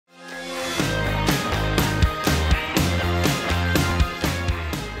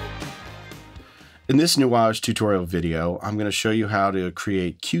In this NUAGE tutorial video, I'm going to show you how to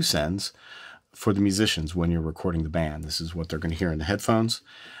create cue sends for the musicians when you're recording the band. This is what they're going to hear in the headphones,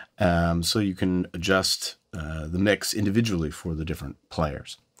 so you can adjust the mix individually for the different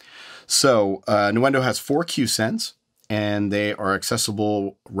players. So Nuendo has 4 cue sends, and they are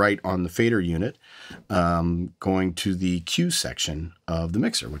accessible right on the fader unit, going to the cue section of the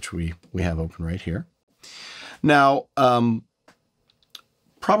mixer, which we have open right here. Now,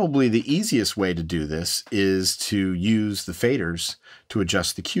 probably the easiest way to do this is to use the faders to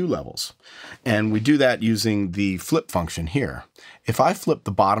adjust the cue levels. And we do that using the flip function here. If I flip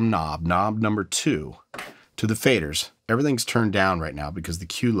the bottom knob, knob number 2, to the faders, everything's turned down right now because the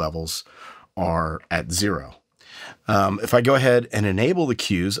cue levels are at 0. If I go ahead and enable the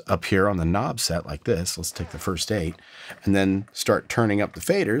cues up here on the knob set like this, let's take the first 8, and then start turning up the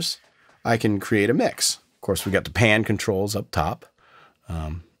faders, I can create a mix. Of course, we got the pan controls up top.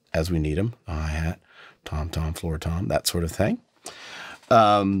 As we need them, hi-hat, tom-tom, floor tom, that sort of thing.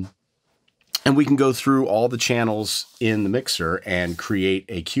 And we can go through all the channels in the mixer and create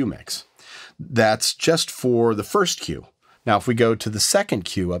a cue mix. That's just for the first cue. Now, if we go to the second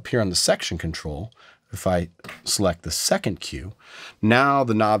cue up here on the section control, if I select the second cue, now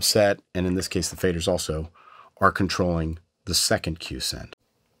the knob set, and in this case the faders also, are controlling the second cue send.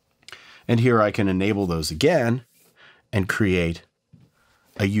 And here I can enable those again and create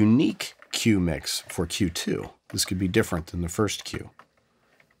a unique cue mix for cue 2. This could be different than the first cue,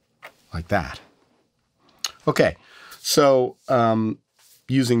 like that. Okay, so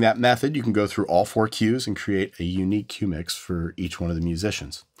using that method, you can go through all 4 cues and create a unique cue mix for each one of the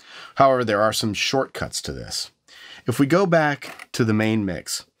musicians. However, there are some shortcuts to this. If we go back to the main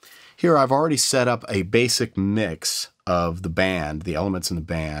mix, here I've already set up a basic mix of the band, the elements in the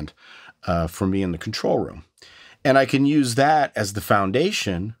band, for me in the control room. And I can use that as the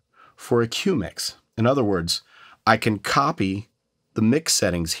foundation for a cue mix. In other words, I can copy the mix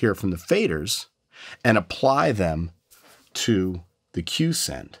settings here from the faders and apply them to the cue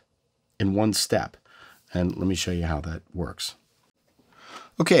send in one step. And let me show you how that works.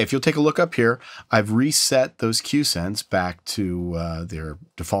 Okay, if you'll take a look up here, I've reset those cue sends back to their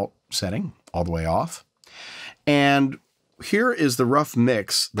default setting, all the way off. And here is the rough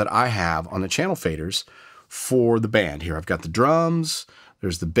mix that I have on the channel faders for the band. Here I've got the drums,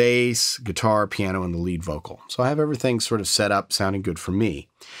 there's the bass, guitar, piano, and the lead vocal. So I have everything sort of set up, sounding good for me.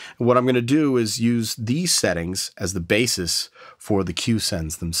 And what I'm going to do is use these settings as the basis for the cue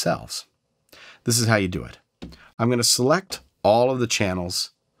sends themselves. This is how you do it. I'm going to select all of the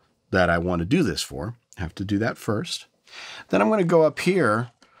channels that I want to do this for. I have to do that first. Then I'm going to go up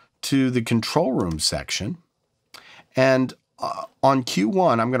here to the control room section, and on cue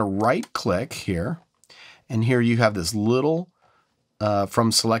 1, I'm going to right click here. And here you have this little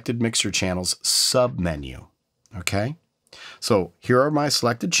from selected mixer channels sub-menu, okay? So here are my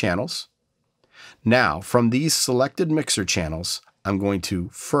selected channels. Now, from these selected mixer channels, I'm going to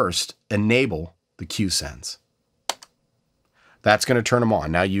first enable the cue sends. That's going to turn them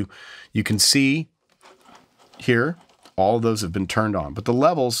on. Now you can see here, all of those have been turned on, but the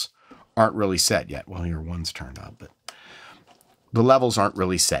levels aren't really set yet. Well, here one's turned on, but the levels aren't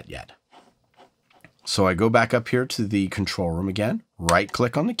really set yet. So I go back up here to the control room again, right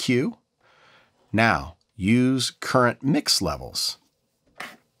click on the cue. Now use current mix levels.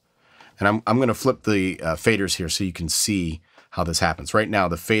 And I'm going to flip the faders here so you can see how this happens. Right now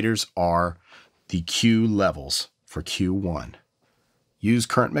the faders are the cue levels for cue 1. Use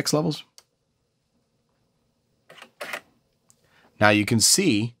current mix levels. Now you can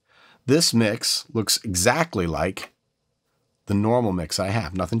see this mix looks exactly like the normal mix I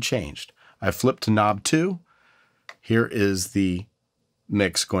have. Nothing changed. I flip to knob 2. Here is the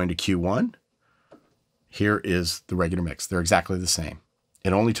mix going to cue 1. Here is the regular mix. They're exactly the same.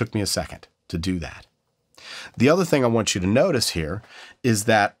 It only took me a second to do that. The other thing I want you to notice here is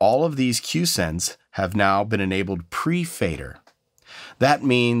that all of these cue sends have now been enabled pre-fader. That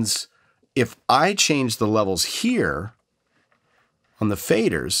means if I change the levels here on the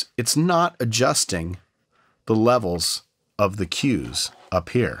faders, it's not adjusting the levels of the cues up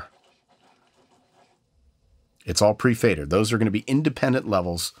here. It's all pre-fadered. Those are going to be independent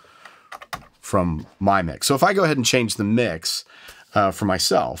levels from my mix. So if I go ahead and change the mix for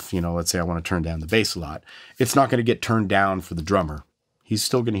myself, let's say I want to turn down the bass a lot, it's not going to get turned down for the drummer. He's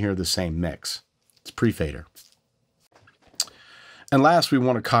still going to hear the same mix. It's pre-fader. And last, we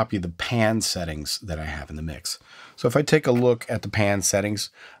want to copy the pan settings that I have in the mix. So if I take a look at the pan settings,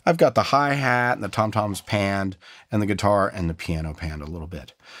 I've got the hi-hat and the tom-toms panned, and the guitar and the piano panned a little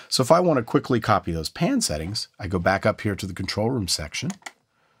bit. So if I want to quickly copy those pan settings, I go back up here to the control room section,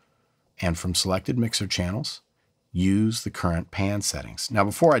 And from selected mixer channels, use the current pan settings. Now,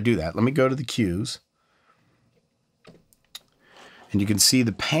 before I do that, let me go to the cues. And you can see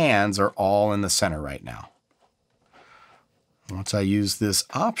the pans are all in the center right now. Once I use this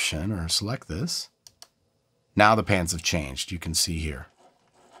option or select this, now the pans have changed. You can see here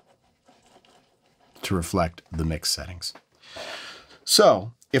to reflect the mix settings.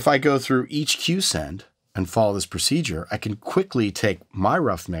 So if I go through each cue send and follow this procedure, I can quickly take my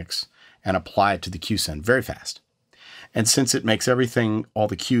rough mix and apply it to the cue send very fast. And since it makes everything, all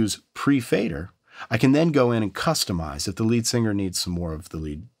the cues pre-fader, I can then go in and customize. If the lead singer needs some more of the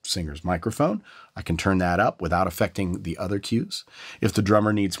lead singer's microphone, I can turn that up without affecting the other cues. If the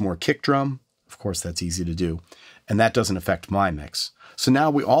drummer needs more kick drum, of course, that's easy to do. And that doesn't affect my mix. So now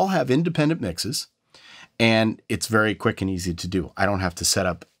we all have independent mixes, and it's very quick and easy to do. I don't have to set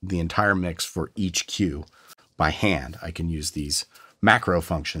up the entire mix for each cue by hand. I can use these macro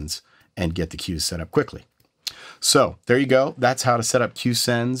functions and get the cues set up quickly. So there you go. That's how to set up cue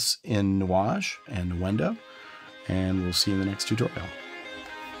sends in NUAGE and Nuendo. And we'll see you in the next tutorial.